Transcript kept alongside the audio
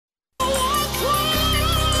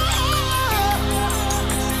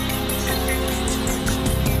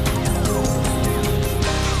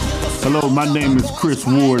Hello, my name is Chris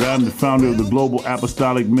Ward. I'm the founder of the Global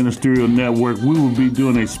Apostolic Ministerial Network. We will be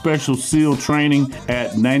doing a special SEAL training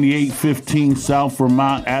at 9815 South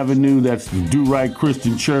Vermont Avenue. That's the Do Right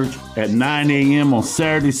Christian Church at 9 a.m. on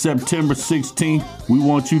Saturday, September 16th. We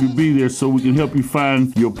want you to be there so we can help you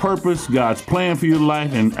find your purpose, God's plan for your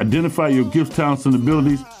life, and identify your gifts, talents, and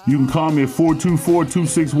abilities. You can call me at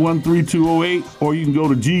 424-261-3208, or you can go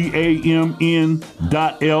to GAMN.LIFE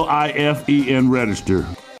and register.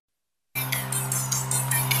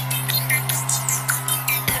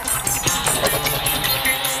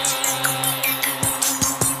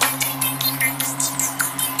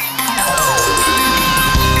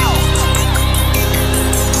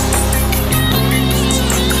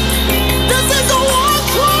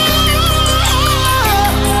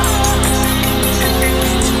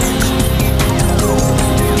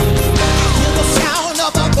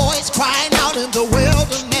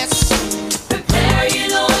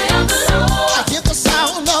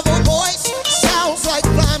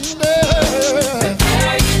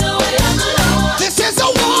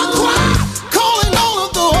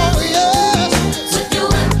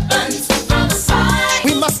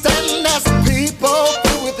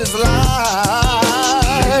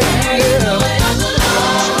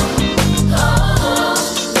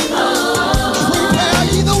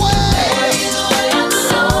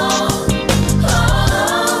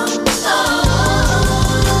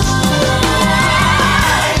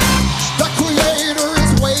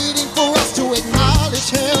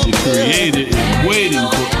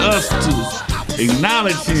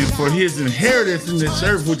 Acknowledge him for his inheritance in this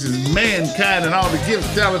earth, which is mankind and all the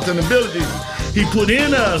gifts, talents, and abilities he put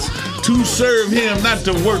in us to serve him, not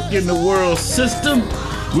to work in the world system.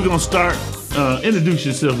 We're going to start. Introduce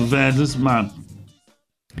yourself, evangelist, my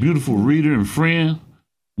beautiful reader and friend,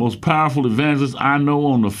 most powerful evangelist I know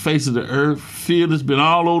on the face of the earth. Fearless, been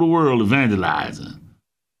all over the world evangelizing,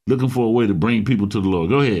 looking for a way to bring people to the Lord.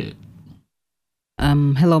 Go ahead.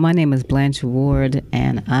 Hello, my name is Blanche Ward,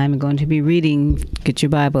 and I'm going to be reading, get your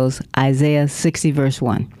Bibles, Isaiah 60, verse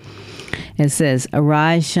 1. It says,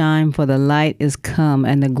 "Arise, shine, for the light is come,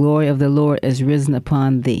 and the glory of the Lord is risen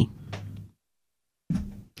upon thee."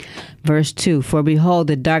 Verse 2, "For behold,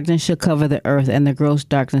 the darkness shall cover the earth, and the gross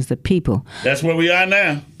darkness the people. That's where we are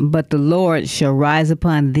now. But the Lord shall rise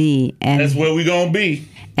upon thee, and that's where we're going to be.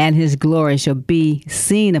 And his glory shall be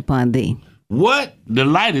seen upon thee." What? The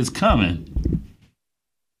light is coming.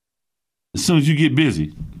 As soon as you get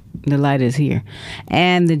busy. The light is here.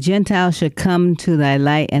 "And the Gentiles shall come to thy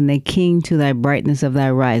light, and the king to thy brightness of thy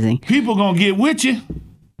rising." People going to get with you.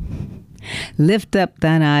 "Lift up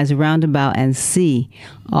thine eyes round about, and see,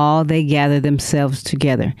 all they gather themselves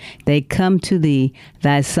together. They come to thee,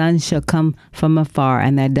 thy sons shall come from afar,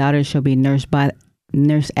 and thy daughters shall be nursed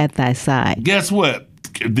at thy side." Guess what?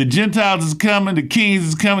 The Gentiles is coming, the kings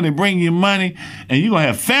is coming, they bring you money, and you're going to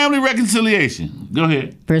have family reconciliation. Go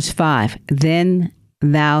ahead. Verse 5, "Then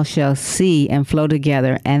thou shalt see and flow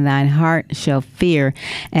together, and thine heart shall fear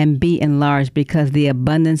and be enlarged, because the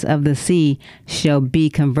abundance of the sea shall be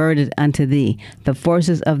converted unto thee. The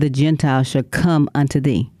forces of the Gentiles shall come unto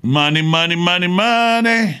thee." Money, money, money,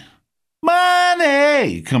 money,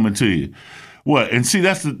 money coming to you. What? And see,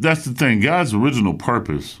 that's the thing. God's original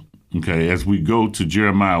purpose, okay, as we go to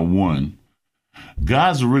Jeremiah 1,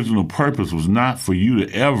 God's original purpose was not for you to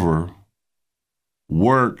ever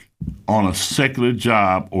work on a secular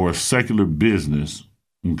job or a secular business,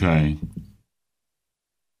 okay,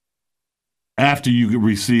 after you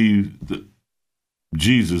received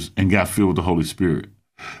Jesus and got filled with the Holy Spirit.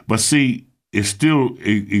 But see, it still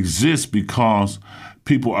exists because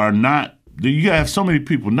people are not, you have so many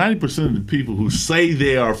people, 90% of the people who say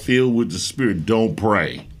they are filled with the Spirit don't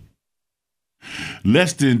pray.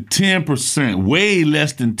 Less than 10%, way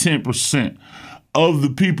less than 10% of the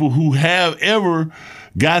people who have ever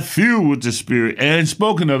got filled with the Spirit and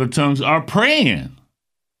spoken other tongues are praying.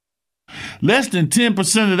 Less than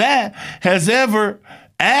 10% of that has ever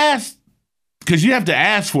asked, because you have to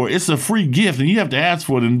ask for it. It's a free gift, and you have to ask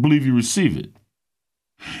for it and believe you receive it.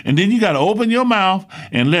 And then you got to open your mouth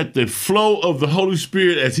and let the flow of the Holy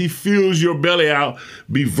Spirit as he fills your belly out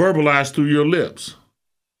be verbalized through your lips.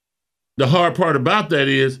 The hard part about that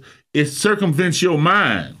is it circumvents your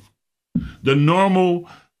mind. The normal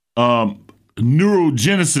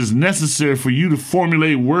neurogenesis necessary for you to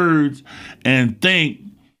formulate words and think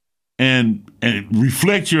and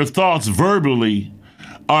reflect your thoughts verbally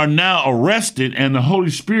are now arrested, and the Holy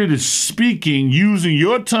Spirit is speaking using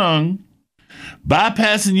your tongue,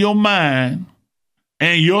 bypassing your mind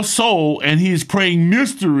and your soul, and he is praying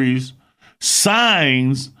mysteries,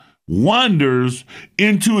 signs, wonders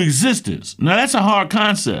into existence. Now, that's a hard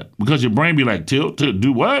concept because your brain be like, tilt,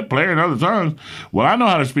 do what? Play in other tongues. Well, I know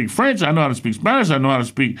how to speak French. I know how to speak Spanish. I know how to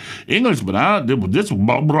speak English, but this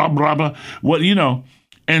blah, blah, blah, blah. What, you know.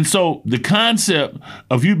 And so the concept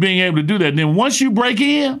of you being able to do that, then once you break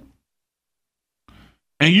in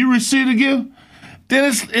and you receive the gift,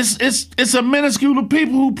 then it's a minuscule of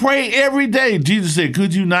people who pray every day. Jesus said,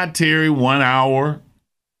 could you not tarry 1 hour?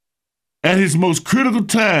 At his most critical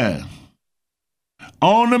time,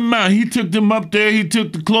 on the mount, he took them up there. He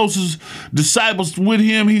took the closest disciples with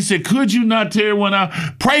him. He said, could you not tarry 1 hour?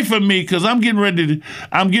 Pray for me, because I'm getting ready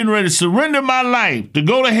to surrender my life to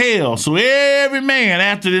go to hell. So every man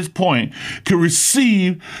after this point could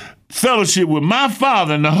receive fellowship with my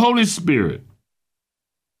Father and the Holy Spirit.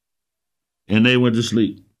 And they went to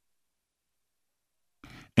sleep.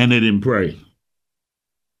 And they didn't pray.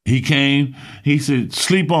 He came, he said,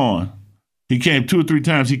 sleep on. He came 2 or 3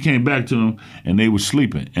 times. He came back to them, and they were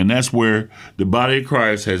sleeping. And that's where the body of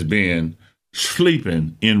Christ has been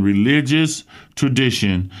sleeping in religious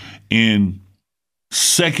tradition, in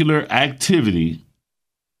secular activity,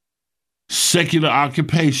 secular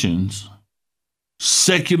occupations,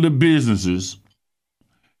 secular businesses.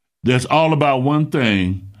 That's all about one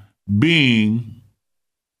thing, being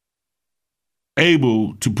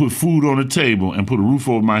able to put food on the table and put a roof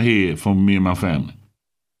over my head for me and my family.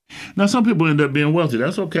 Now, some people end up being wealthy.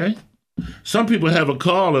 That's okay. Some people have a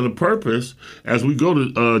call and a purpose. As we go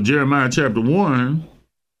to Jeremiah chapter 1,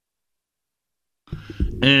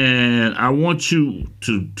 and I want you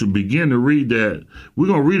to begin to read that. We're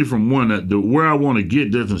going to read it from 1. Where I want to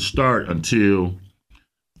get doesn't start until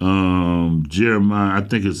Jeremiah. I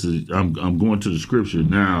think I'm going to the scripture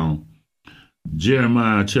now.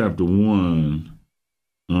 Jeremiah chapter 1,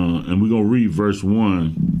 and we're going to read verse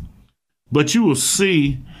 1. But you will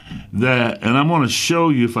see that, and I'm going to show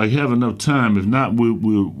you if I have enough time. If not, we'll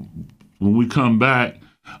when we come back,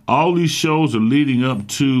 all these shows are leading up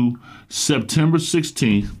to September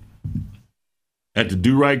 16th at the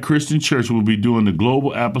Do Right Christian Church. We'll be doing the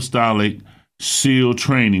Global Apostolic SEAL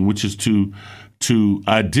training, which is to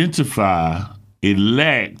identify,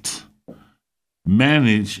 elect,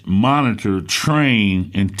 manage, monitor,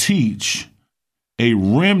 train, and teach a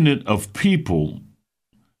remnant of people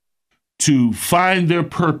to find their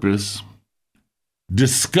purpose,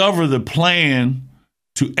 discover the plan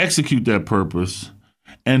to execute that purpose,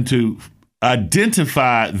 and to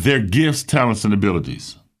identify their gifts, talents, and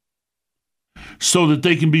abilities so that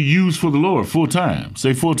they can be used for the Lord full time.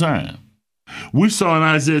 Say full time. We saw in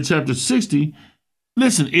Isaiah chapter 60,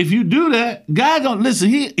 listen, if you do that, God gonna listen,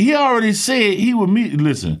 he already said he will meet.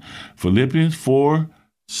 Listen, Philippians 4,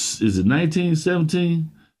 is it 19,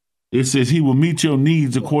 17? It says he will meet your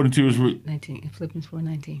needs according to his... 19, Philippians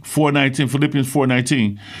 4:19. 4:19, Philippians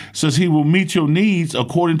 4:19 says he will meet your needs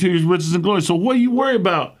according to his riches and glory. So what do you worry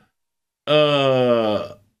about?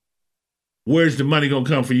 Where's the money going to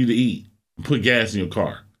come for you to eat? Put gas in your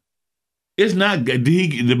car. It's not...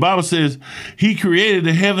 The Bible says he created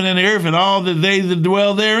the heaven and the earth and all that they that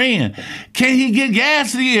dwell therein. Can he get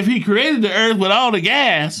gas to you if he created the earth with all the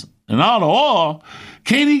gas and all the oil?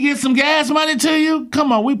 Can't he get some gas money to you?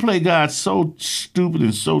 Come on, we play God so stupid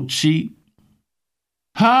and so cheap.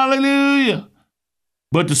 Hallelujah.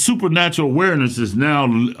 But the supernatural awareness is now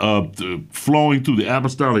flowing through the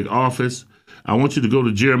apostolic office. I want you to go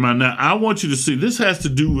to Jeremiah now. I want you to see, this has to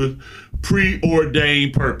do with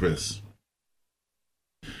preordained purpose.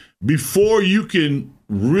 Before you can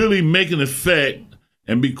really make an effect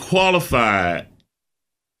and be qualified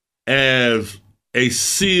as a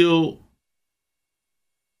SEAL,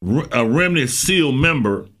 a remnant SEAL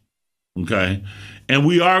member, okay, and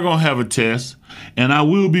we are going to have a test, and I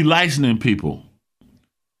will be licensing people,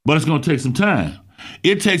 but it's going to take some time.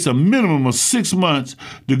 It takes a minimum of 6 months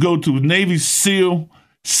to go to Navy SEAL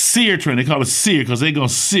SEER training. They call it SEER because they're going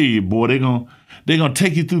to sear you, boy. They're going to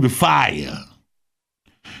take you through the fire.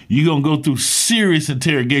 You're going to go through serious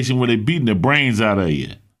interrogation where they're beating the brains out of you.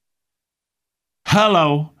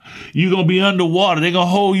 Hello. You're going to be underwater. They're going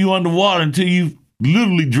to hold you underwater until you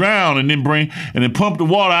literally drown and then pump the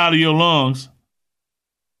water out of your lungs.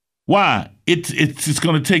 Why? It's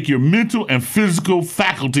going to take your mental and physical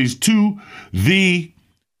faculties to the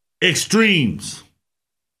extremes.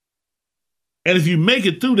 And if you make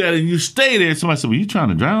it through that and you stay there, somebody said, well, you trying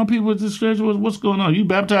to drown people with this stretch? What's going on? You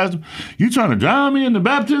baptized them? You trying to drown me in the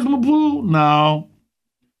baptismal pool? No.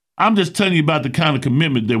 I'm just telling you about the kind of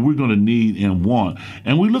commitment that we're going to need and want.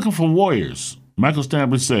 And we're looking for warriors. Michael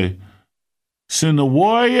Stamper say, send the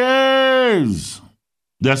warriors.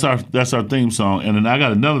 That's our theme song. And then I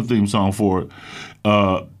got another theme song for it.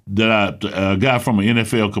 that I got from an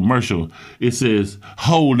NFL commercial. It says,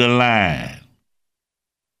 "Hold the line."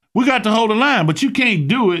 We got to hold the line, but you can't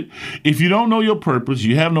do it if you don't know your purpose,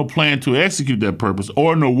 you have no plan to execute that purpose,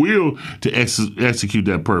 or no will to execute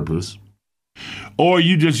that purpose, or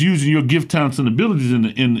you just using your gift, talents, and abilities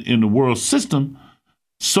in the world system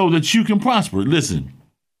so that you can prosper. Listen,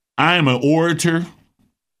 I am an orator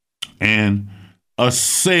and a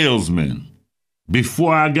salesman.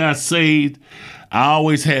 Before I got saved, I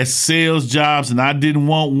always had sales jobs, and I didn't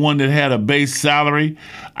want one that had a base salary.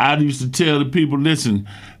 I used to tell the people, listen,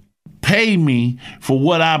 pay me for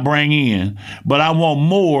what I bring in, but I want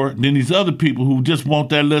more than these other people who just want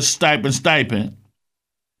that little stipend.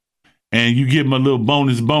 And you give them a little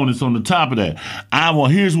bonus on the top of that.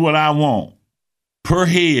 Here's what I want per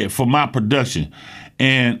head for my production.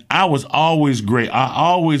 And I was always great. I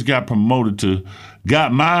always got promoted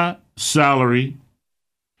got my salary,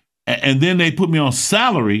 and then they put me on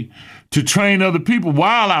salary to train other people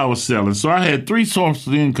while I was selling. So I had 3 sources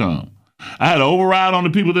of income. I had an override on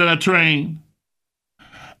the people that I trained.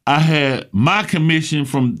 I had my commission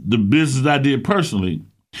from the business I did personally.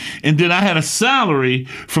 And then I had a salary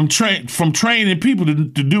from training people to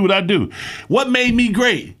do what I do. What made me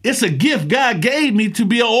great? It's a gift God gave me to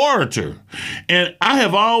be an orator. And I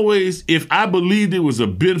have always, if I believed it was a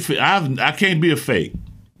benefit, I can't be a fake.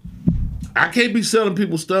 I can't be selling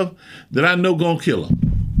people stuff that I know gonna kill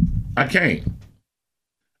them. I can't.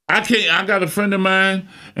 I got a friend of mine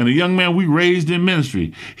and a young man we raised in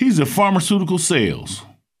ministry. He's a pharmaceutical sales.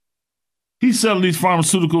 He's selling these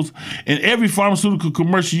pharmaceuticals, and every pharmaceutical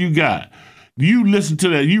commercial you got, you listen to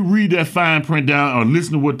that, you read that fine print down or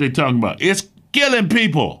listen to what they're talking about. It's killing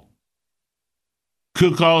people.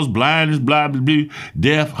 Could cause blindness, blah, blah, blah,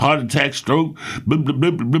 death, heart attack, stroke, blah, blah, blah,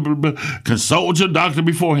 blah, blah, blah. Consult your doctor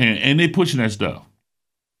beforehand, and they pushing that stuff.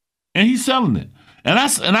 And he's selling it. And I,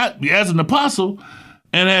 as an apostle,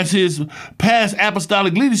 and as his past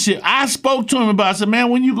apostolic leadership, I spoke to him about, I said, man,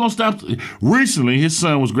 when you going to stop? Recently, his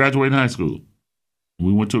son was graduating high school.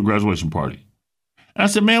 We went to a graduation party. I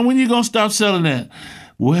said, man, when you going to stop selling that?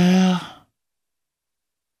 Well,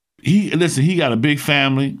 he got a big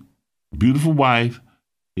family, beautiful wife.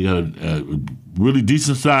 He got a really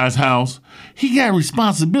decent-sized house. He got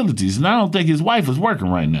responsibilities, and I don't think his wife is working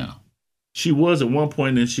right now. She was at one point,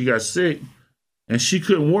 and then she got sick, and she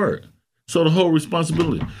couldn't work. So the whole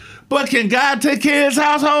responsibility. But can God take care of his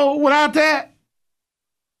household without that?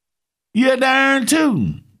 Yeah, darn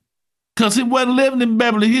too. Because he wasn't living in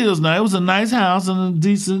Beverly Hills now. It was a nice house in a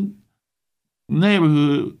decent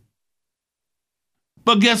neighborhood.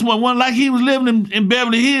 But guess what? One like he was living in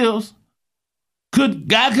Beverly Hills.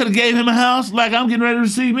 God could have gave him a house like I'm getting ready to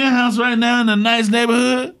receive me a house right now in a nice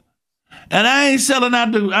neighborhood. And I ain't selling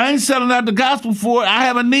out the gospel for it. I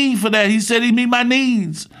have a need for that. He said he meet my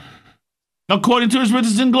needs according to his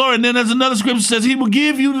riches and glory. And then there's another scripture that says he will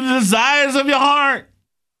give you the desires of your heart.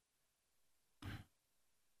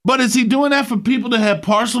 But is he doing that for people that have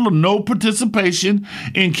partial or no participation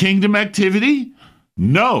in kingdom activity?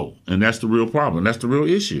 No. And that's the real problem. That's the real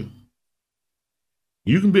issue.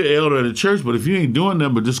 You can be an elder at a church, but if you ain't doing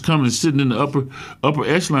nothing but just coming and sitting in the upper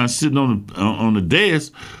echelon, sitting on the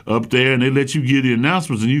dais up there, and they let you give the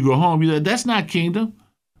announcements and you go home, that's not kingdom.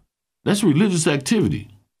 That's religious activity.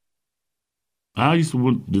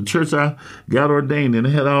 The church I got ordained in, they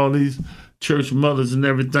had all these church mothers and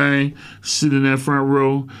everything sitting in that front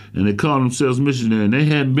row, and they called themselves missionary, and they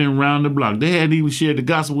hadn't been around the block. They hadn't even shared the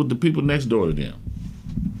gospel with the people next door to them.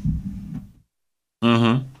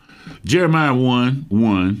 Jeremiah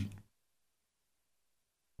 1:1.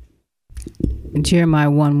 Jeremiah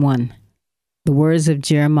 1:1. The words of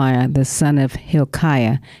Jeremiah, the son of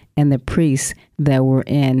Hilkiah, and the priests that were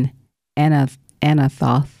in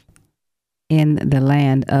Anathoth in the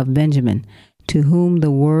land of Benjamin, to whom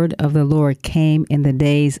the word of the Lord came in the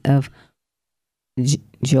days of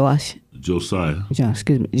Josiah,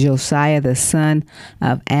 the son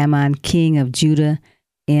of Ammon, king of Judah,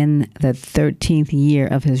 in the 13th year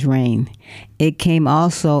of his reign. It came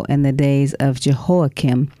also in the days of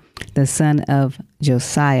Jehoiakim, the son of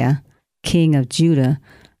Josiah, king of Judah,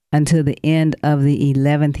 until the end of the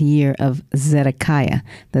 11th year of Zedekiah,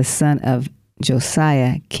 the son of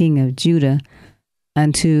Josiah, king of Judah,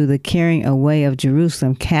 unto the carrying away of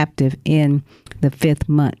Jerusalem captive in the 5th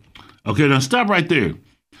month. Okay, now stop right there.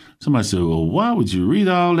 Somebody said, well, why would you read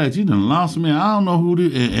all that? You done lost me. I don't know who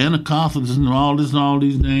the Anacostus and all this and all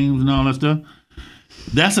these names and all that stuff.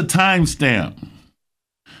 That's a timestamp.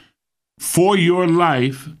 For your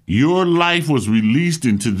life was released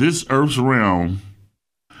into this earth's realm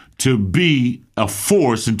to be a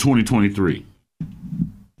force in 2023.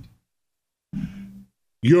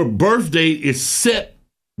 Your birth date is set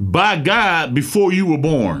by God before you were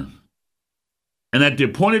born. And at the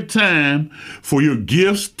appointed time for your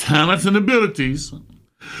gifts, talents, and abilities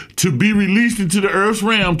to be released into the earth's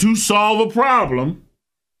realm to solve a problem,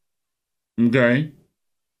 okay?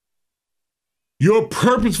 Your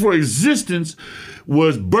purpose for existence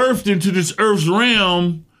was birthed into this earth's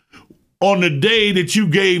realm on the day that you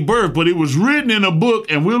gave birth, but it was written in a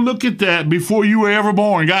book, and we'll look at that before you were ever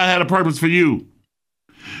born. God had a purpose for you.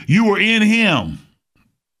 You were in him.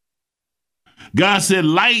 God said,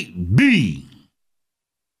 light be.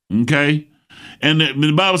 Okay? And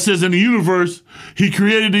the Bible says in the universe, he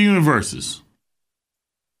created the universes.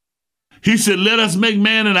 He said, let us make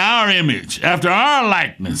man in our image, after our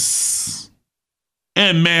likeness.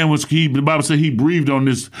 And man was, the Bible said he breathed on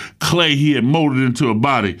this clay he had molded into a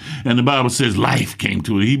body. And the Bible says life came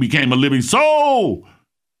to it. He became a living soul.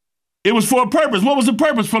 It was for a purpose. What was the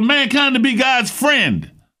purpose? For mankind to be God's friend.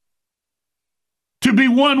 To be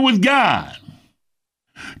one with God.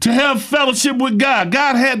 To have fellowship with God.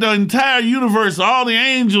 God had the entire universe, all the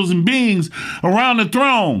angels and beings around the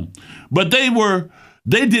throne. But they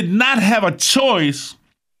did not have a choice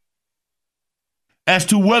as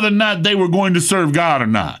to whether or not they were going to serve God or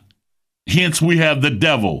not. Hence, we have the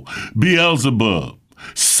devil, Beelzebub,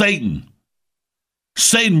 Satan.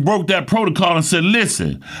 Satan broke that protocol and said,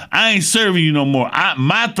 listen, I ain't serving you no more.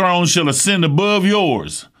 My throne shall ascend above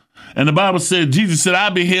yours. And the Bible said, Jesus said, I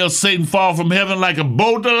beheld Satan fall from heaven like a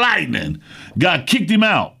bolt of lightning. God kicked him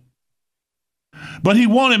out. But he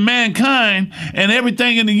wanted mankind and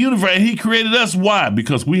everything in the universe. And he created us. Why?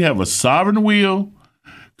 Because we have a sovereign will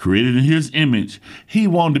created in his image. He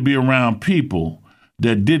wanted to be around people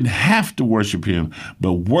that didn't have to worship him,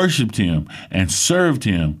 but worshiped him and served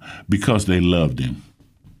him because they loved him.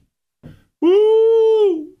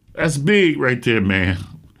 Woo! That's big right there, man.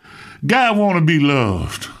 God want to be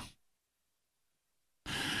loved.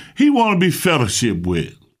 He want to be fellowship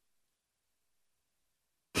with.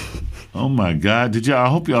 Oh my God! I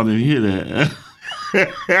hope y'all didn't hear that.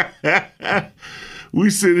 We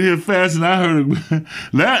sitting here fasting. I heard.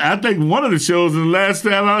 I think one of the shows in the last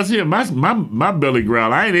time I was here, my belly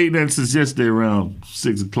growled. I ain't ate that since yesterday around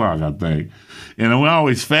 6 o'clock, I think. And I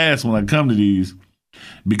always fast when I come to these,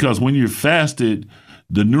 because when you're fasted,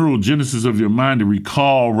 the neurogenesis of your mind to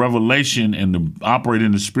recall revelation and to operate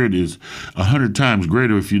in the spirit is 100 times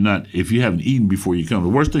greater if you haven't eaten before you come. The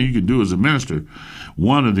worst thing you can do as a minister,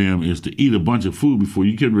 one of them, is to eat a bunch of food before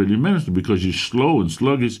you get ready to minister, because you're slow and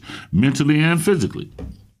sluggish mentally and physically.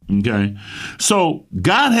 Okay? So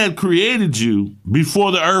God had created you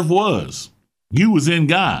before the earth was. You was in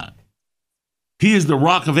God. He is the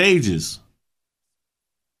rock of ages.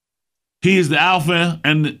 He is the Alpha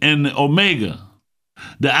and the Omega.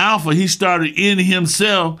 The Alpha, he started in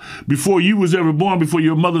himself before you was ever born, before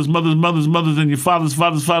your mother's and your fathers,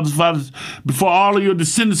 before all of your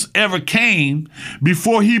descendants ever came,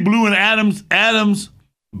 before he blew in Adam's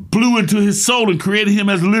blew into his soul and created him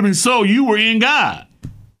as a living soul. You were in God.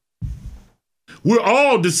 We're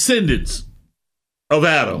all descendants of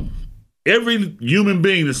Adam. Every human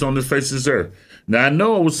being that's on this face of this earth. Now, I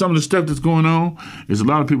know with some of the stuff that's going on, there's a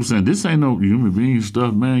lot of people saying, this ain't no human being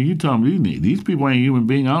stuff, man. You telling me these people ain't human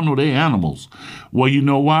beings. I don't know, they animals. Well, you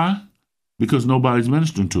know why? Because nobody's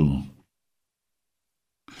ministering to them.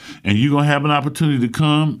 And you're going to have an opportunity to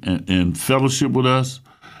come and fellowship with us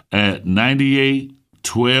at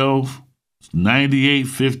 9812,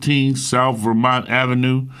 9815 South Vermont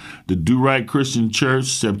Avenue, the Do Right Christian Church,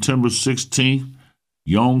 September 16th,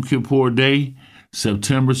 Yom Kippur Day,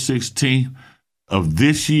 September 16th. Of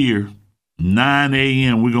this year, 9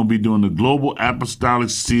 a.m., we're going to be doing the Global Apostolic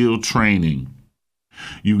Seal Training.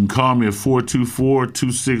 You can call me at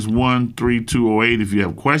 424-261-3208 if you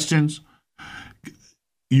have questions.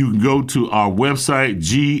 You can go to our website,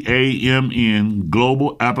 GAMN,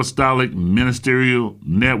 Global Apostolic Ministerial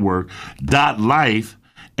Network.life,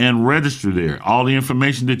 and register there. All the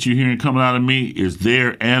information that you're hearing coming out of me is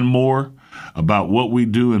there and more about what we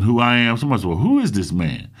do and who I am. Somebody said, well, who is this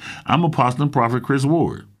man? I'm Apostle and Prophet Chris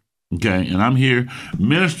Ward, okay? And I'm here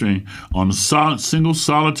ministering on a single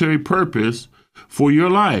solitary purpose for your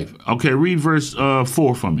life. Okay, read verse 4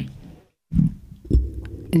 for me.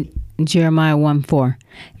 Jeremiah 1:4.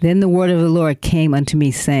 Then the word of the Lord came unto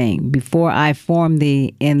me, saying, Before I formed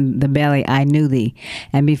thee in the belly, I knew thee,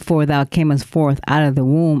 and before thou camest forth out of the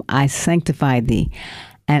womb, I sanctified thee,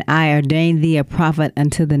 and I ordained thee a prophet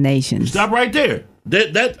unto the nations. Stop right there.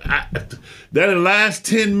 That in the last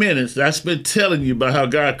 10 minutes I spent telling you about how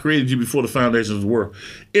God created you before the foundations of the world.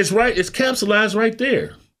 It's right. It's capsulized right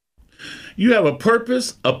there. You have a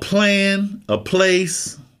purpose, a plan, a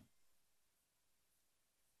place,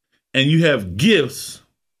 and you have gifts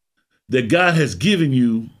that God has given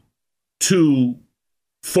you to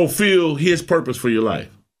fulfill his purpose for your life.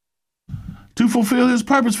 To fulfill his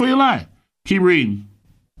purpose for your life. Keep reading.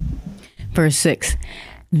 Verse 6.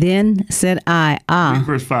 Then said I, Read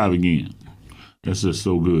verse 5 again. That's just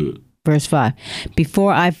so good. Verse 5.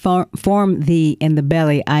 Before I formed thee in the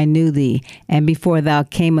belly, I knew thee. And before thou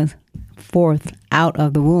camest forth out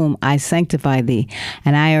of the womb, I sanctified thee.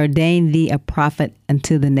 And I ordained thee a prophet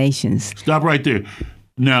unto the nations. Stop right there.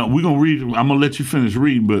 Now, we're going to read. I'm going to let you finish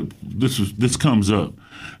reading, but this comes up.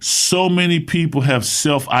 So many people have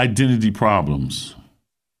self-identity problems.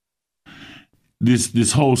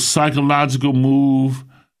 This whole psychological move,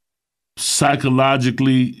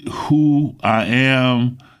 psychologically who I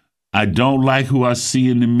am, I don't like who I see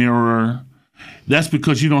in the mirror. That's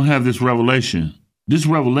because you don't have this revelation. This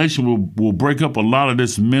revelation will break up a lot of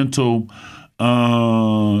this mental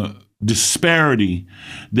disparity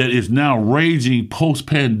that is now raging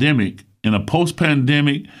post-pandemic. In a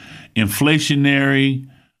post-pandemic, inflationary,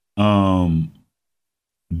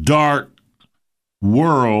 dark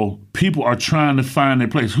world, people are trying to find their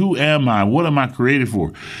place. Who am I? What am I created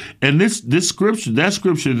for? And this scripture, that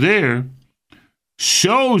scripture there,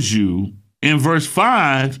 shows you in verse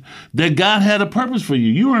 5 that God had a purpose for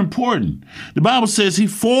you. You are important. The Bible says he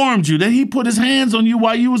formed you, that he put his hands on you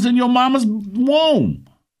while you was in your mama's womb.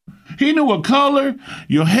 He knew what color,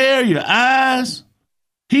 your hair, your eyes.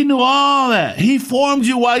 He knew all that. He formed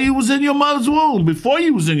you while you was in your mother's womb, before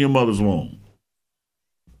you was in your mother's womb.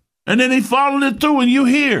 And then he followed it through, and you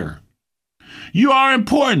here. You are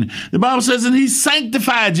important. The Bible says, and he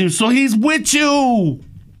sanctified you, so he's with you.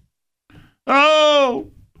 Oh,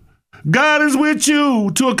 God is with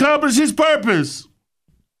you to accomplish his purpose.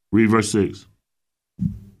 Read verse 6.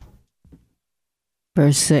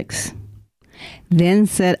 Verse 6. Then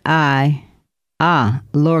said I,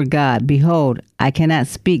 Lord God, behold, I cannot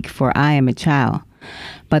speak, for I am a child.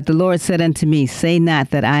 But the Lord said unto me, say not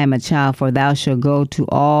that I am a child, for thou shalt go to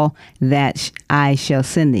all that I shall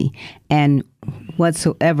send thee, and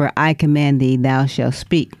whatsoever I command thee, thou shalt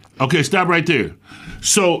speak. Okay, stop right there.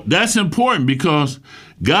 So that's important because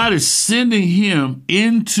God is sending him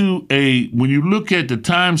into when you look at the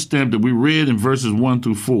timestamp that we read in verses 1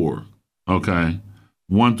 through 4, okay,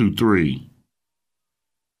 1 through 3,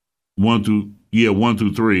 1 through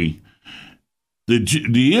 3,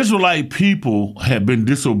 the Israelite people had been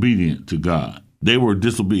disobedient to God. They were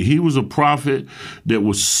disobedient. He was a prophet that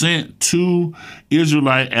was sent to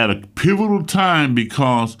Israelite at a pivotal time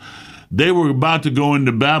because they were about to go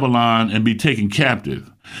into Babylon and be taken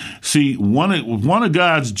captive. See, one of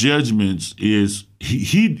God's judgments is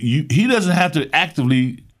he doesn't have to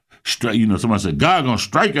actively strike. You know, somebody said, God gonna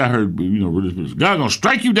strike. I heard, God gonna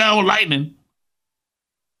strike you down with lightning.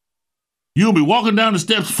 You'll be walking down the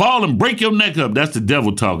steps, fall and break your neck up. That's the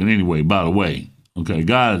devil talking anyway, by the way. Okay,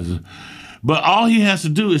 but all he has to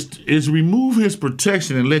do is remove his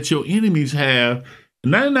protection and let your enemies have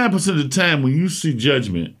 99% of the time when you see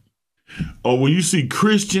judgment or when you see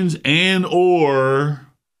Christians and or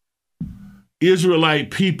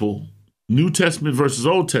Israelite people, New Testament versus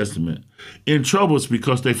Old Testament, in trouble, it's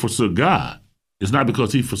because they forsook God. It's not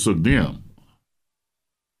because he forsook them.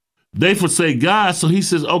 They forsake God, so he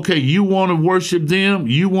says, okay, you want to worship them?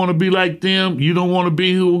 You want to be like them? You don't want to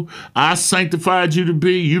be who I sanctified you to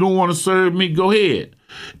be? You don't want to serve me? Go ahead.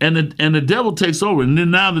 And the devil takes over. And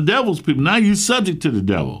then now the devil's people, now you're subject to the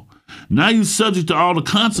devil. Now you're subject to all the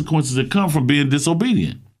consequences that come from being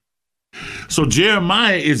disobedient. So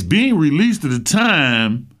Jeremiah is being released at the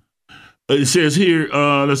time, it says here,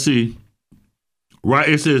 let's see, right?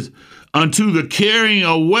 It says, unto the carrying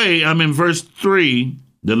away, I'm in verse 3,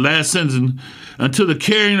 the last sentence, until the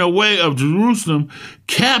carrying away of Jerusalem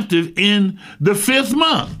captive in the 5th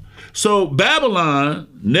month. So Babylon,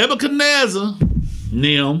 Nebuchadnezzar,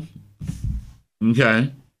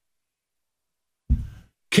 okay,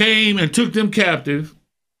 came and took them captive,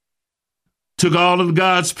 took all of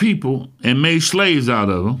God's people and made slaves out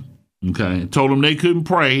of them, okay, told them they couldn't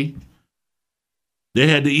pray. They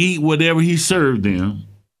had to eat whatever he served them.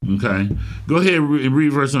 Okay. Go ahead and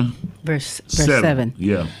read verse 7.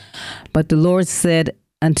 Yeah. But the Lord said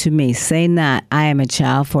unto me, say not, I am a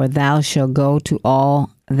child, for thou shalt go to all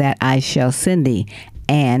that I shall send thee,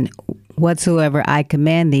 and whatsoever I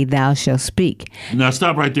command thee, thou shalt speak. Now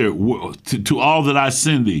stop right there. To all that I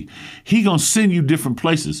send thee. He gonna send you different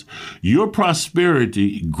places. Your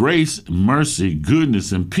prosperity, grace, mercy,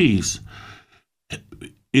 goodness, and peace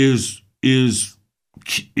is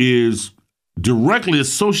directly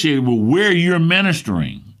associated with where you're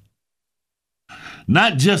ministering,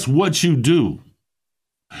 not just what you do.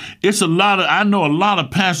 I know a lot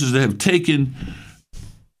of pastors that have taken,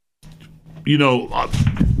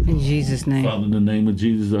 In Jesus' name. Father, in the name of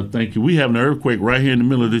Jesus, I thank you. We have an earthquake right here in the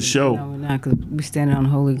middle of this show. No, we're not, because we're standing on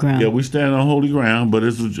holy ground. Yeah, we stand on holy ground, but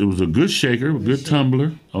it was a good shaker, a good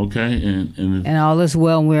tumbler, okay? And all is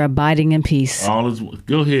well, and we're abiding in peace. all is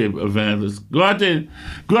go ahead, evangelist. Go out there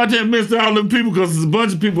and minister to all them people, because there's a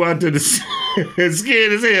bunch of people out there that's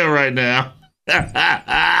scared as hell right now.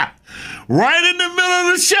 Right in the middle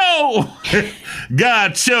of the show,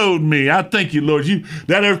 God showed me. I thank you, Lord.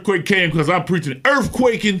 That earthquake came because I'm preaching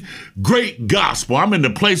earthquaking great gospel. I'm in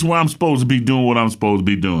the place where I'm supposed to be doing what I'm supposed to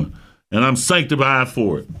be doing, and I'm sanctified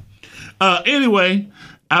for it. Anyway,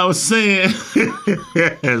 I was saying,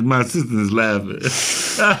 as my sister is laughing.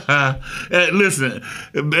 Listen,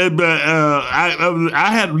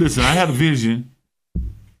 I had a vision.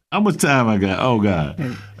 How much time I got? Oh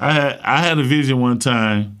God, I had a vision one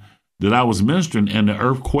time that I was ministering and the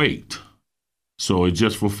earth quaked. So it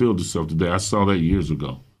just fulfilled itself today. I saw that years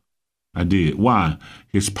ago. I did. Why?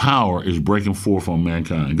 His power is breaking forth on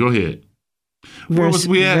mankind. Go ahead. Verse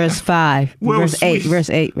 5. Verse 8.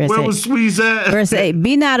 Where was Squeeze at? Verse 8.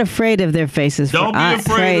 Be not afraid of their faces. Don't be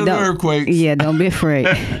afraid of the earthquakes. Yeah, don't be afraid.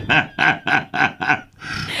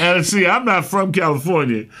 And see, I'm not from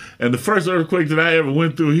California. And the first earthquake that I ever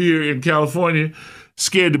went through here in California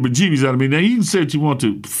scared the bejeebies out of me. Now, you can say what you want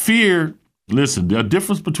to. Fear, listen, the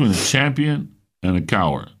difference between a champion and a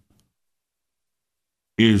coward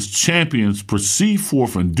is champions proceed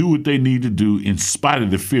forth and do what they need to do in spite of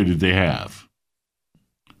the fear that they have.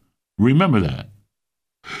 Remember that.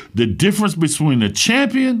 The difference between a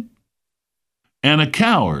champion and a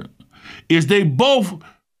coward is they both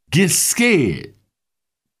get scared,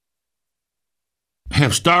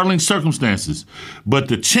 have startling circumstances, but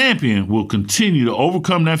the champion will continue to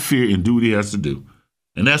overcome that fear and do what he has to do.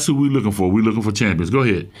 And that's who we're looking for. We're looking for champions. Go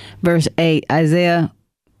ahead. Verse 8,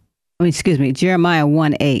 Jeremiah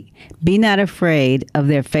 1:8. Be not afraid of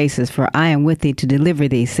their faces, for I am with thee to deliver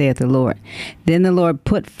thee, saith the Lord. Then the Lord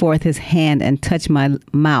put forth his hand and touched my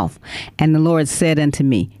mouth. And the Lord said unto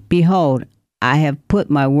me, Behold, I have put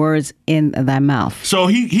my words in thy mouth. So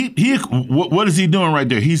what is he doing right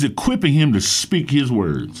there? He's equipping him to speak his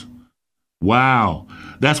words. Wow.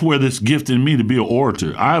 That's where this gift in me to be an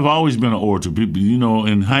orator. I've always been an orator.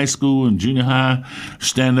 In high school and junior high,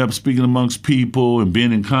 stand up speaking amongst people and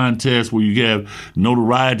being in contests where you have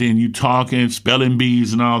notoriety and you talking, spelling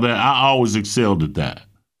bees and all that. I always excelled at that.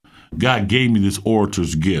 God gave me this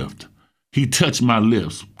orator's gift. He touched my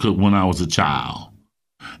lips when I was a child.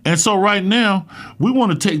 And so right now, we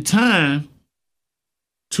want to take time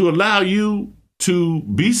to allow you to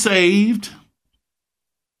be saved.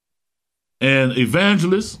 And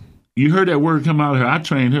evangelist, you heard that word come out of her. I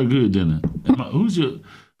trained her good, didn't I? Who's your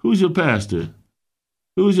pastor?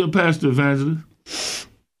 Who's your pastor, evangelist?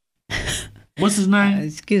 What's his name?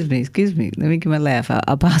 Excuse me. Let me get my laugh.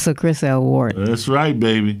 Apostle Chris L. Ward. That's right,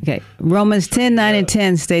 baby. Okay. Romans 10:9 and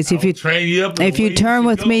 10 states, if you turn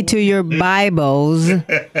with me to your Bibles,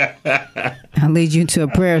 I'll lead you to a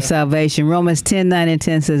prayer of salvation. Romans 10:9 and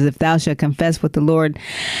 10 says, if thou shalt confess with the Lord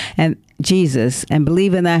and Jesus, and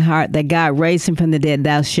believe in thy heart that God raised him from the dead,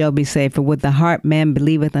 thou shalt be saved. For with the heart man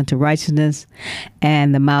believeth unto righteousness,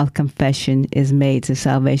 and the mouth confession is made to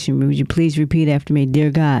salvation. Would you please repeat after me?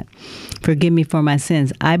 Dear God, forgive me for my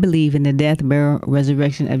sins. I believe in the death, burial,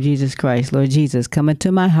 resurrection of Jesus Christ. Lord Jesus, come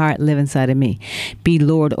into my heart, live inside of me. Be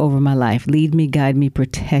Lord over my life. Lead me, guide me,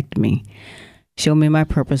 protect me. Show me my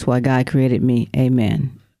purpose, why God created me.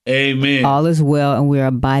 Amen. Amen. All is well, and we're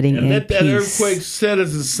abiding in peace. Let that earthquake set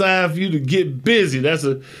as a sign for you to get busy. That's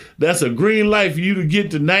a green light for you to get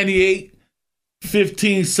to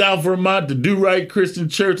 9815 South Vermont, the Do Right Christian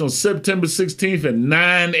Church on September 16th at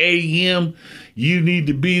 9 a.m. You need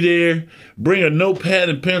to be there. Bring a notepad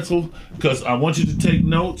and pencil, because I want you to take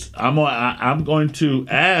notes. I'm going to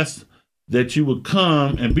ask that you would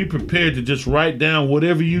come and be prepared to just write down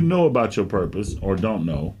whatever you know about your purpose or don't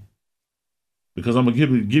know. Because I'm gonna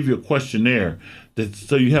give you a questionnaire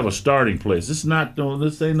so you have a starting place. This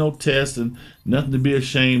ain't no test and nothing to be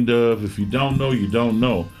ashamed of. If you don't know, you don't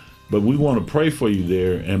know. But we want to pray for you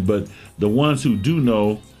there. But the ones who do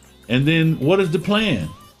know, and then what is the plan?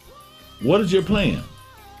 What is your plan?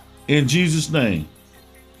 In Jesus' name,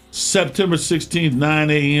 September 16th, 9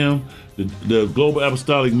 a.m., the Global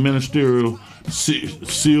Apostolic Ministerial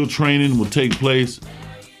SEAL training will take place.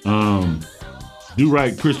 Do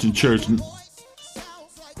Right Christian Church,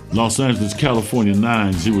 Los Angeles, California,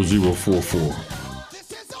 90044.